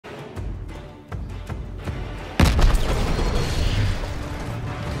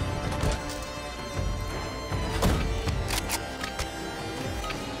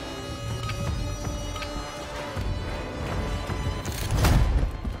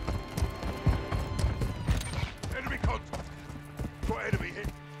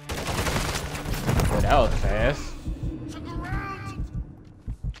that was fast.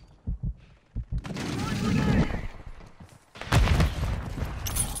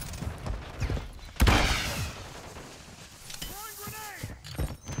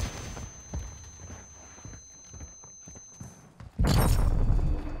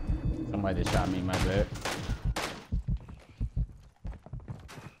 Somebody just shot me in my back.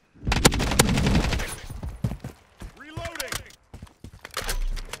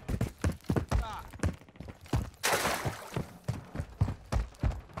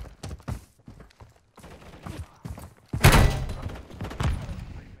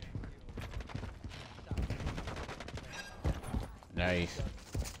 Nice.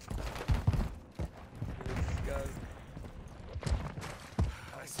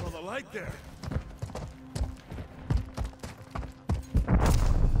 I saw the light there.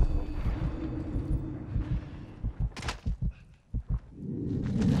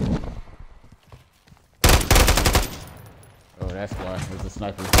 Oh, that's why. There's a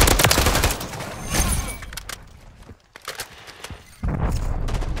sniper.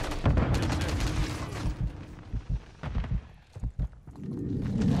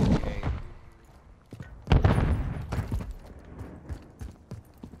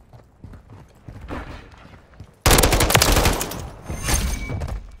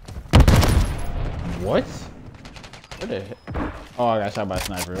 What? What the heck? Oh, I got shot by a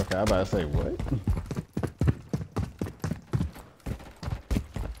sniper. Okay, I was about to say, what?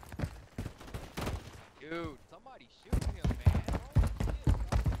 Dude, somebody shoot him, man.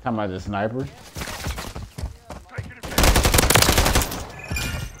 Talking about the sniper?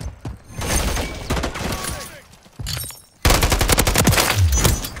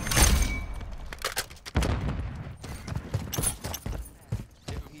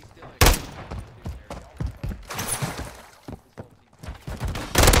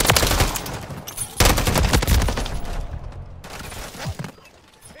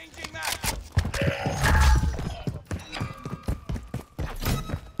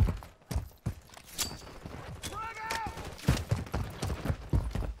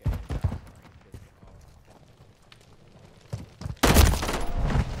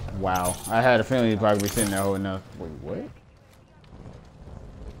 Wow, I had a feeling he'd probably be sitting there holding up. Wait, what?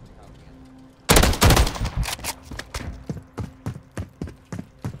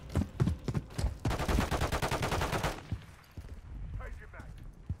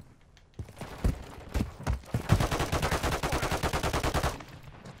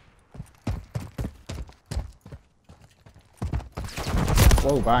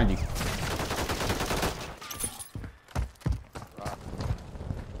 Whoa, behind you.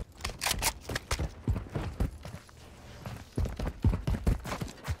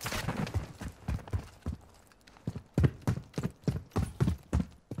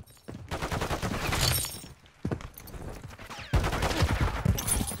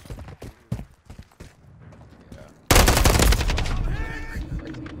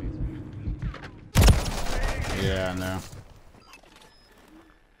 Yeah, I know.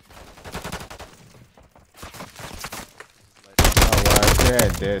 Oh, wow, she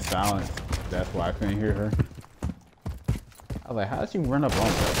had dead silence. That's why I couldn't hear her. I was like, how did she run up on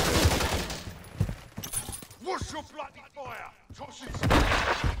that? What's your bloody fire?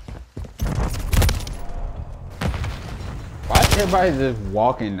 Why is everybody just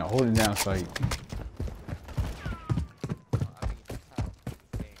walking, holding down sight?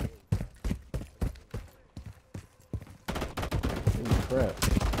 Holy crap.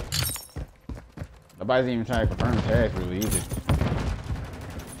 Nobody's even trying to confirm tags really either.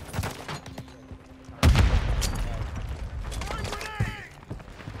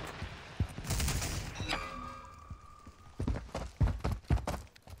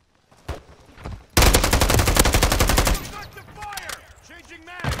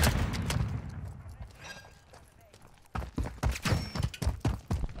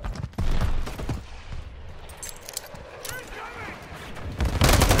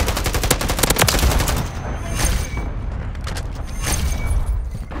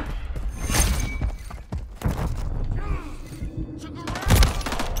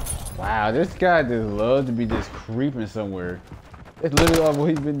 Wow, this guy just loves to be just creeping somewhere. It's literally all what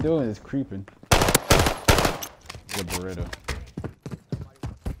he's been doing is creeping. The burrito.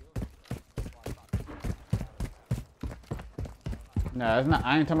 Nah, it's not.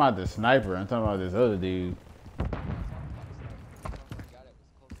 I ain't talking about the sniper. I'm talking about this other dude.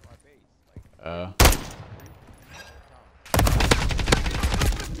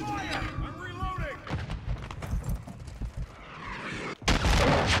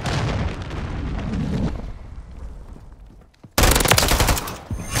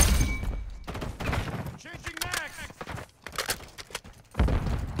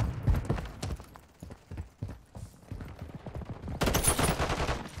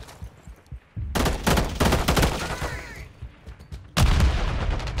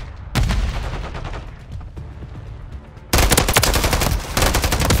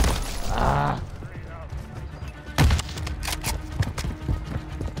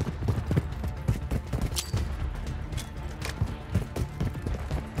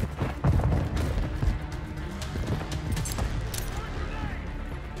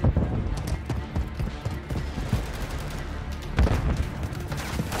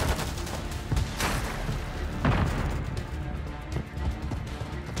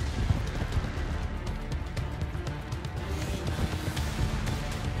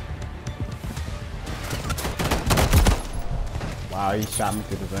 Oh, he shot me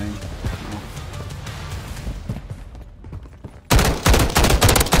through the thing.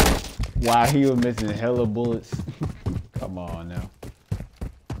 Wow, he was missing hella bullets. Come on now.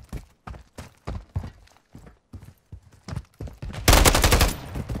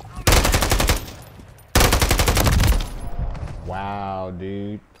 Wow,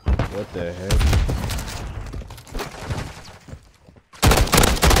 dude. What the heck?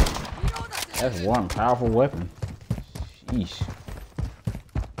 That's one powerful weapon. Sheesh.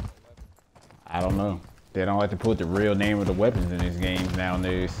 I don't know. They don't have to put the real name of the weapons in these games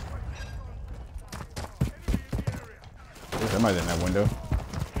nowadays. There's somebody in that window.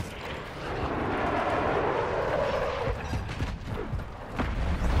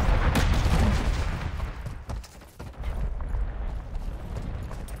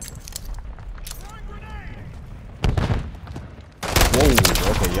 Whoa,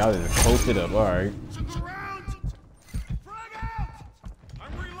 okay, y'all just posted up, alright.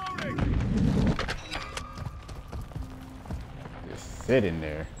 Just sit in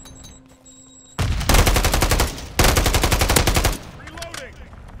there.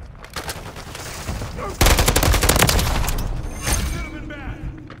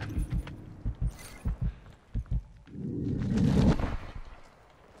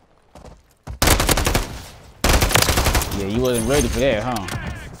 Yeah, you wasn't ready for that, huh?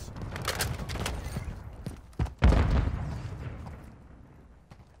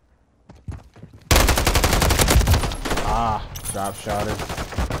 Ah, drop shot her.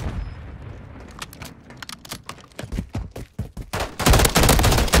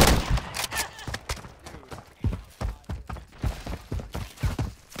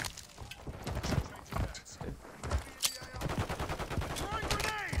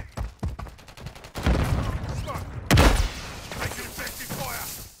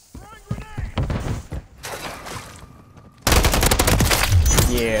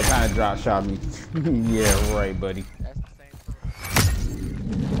 Yeah, kind of drop shot me. Yeah, right, buddy. That's the same for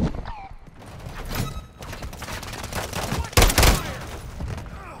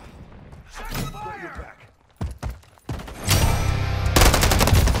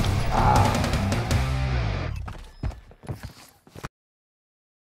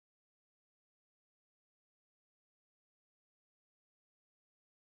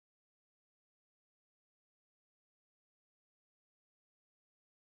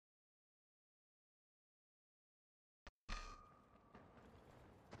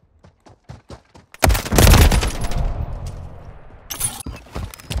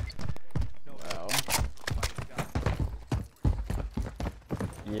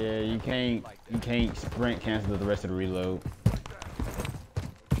Yeah, you can't sprint cancel the rest of the reload.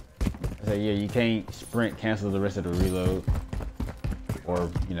 I said, yeah, you can't sprint cancel the rest of the reload. Or,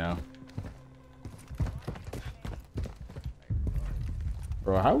 you know.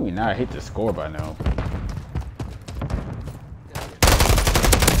 Bro, how we not hit the score by now?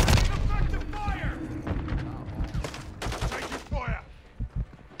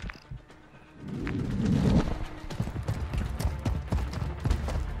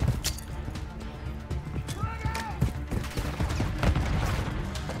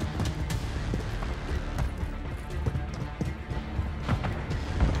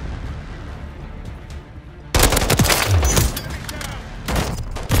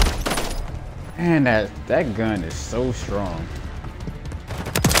 Man, that gun is so strong.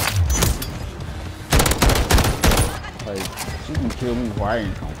 Like, she can kill me before I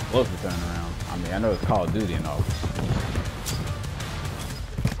even come close to turning around. I mean, I know it's Call of Duty and all.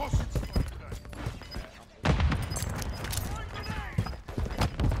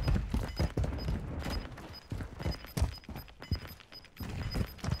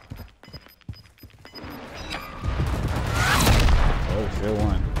 Oh, still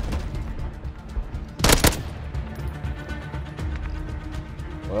one.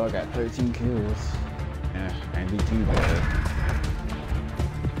 Well, I got 13 kills. Yeah, ain't be too bad.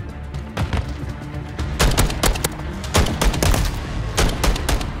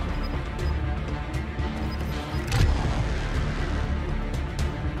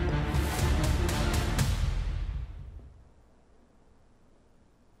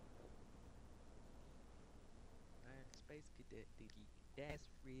 Space Cadet Diggy. That's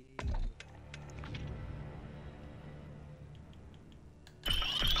real.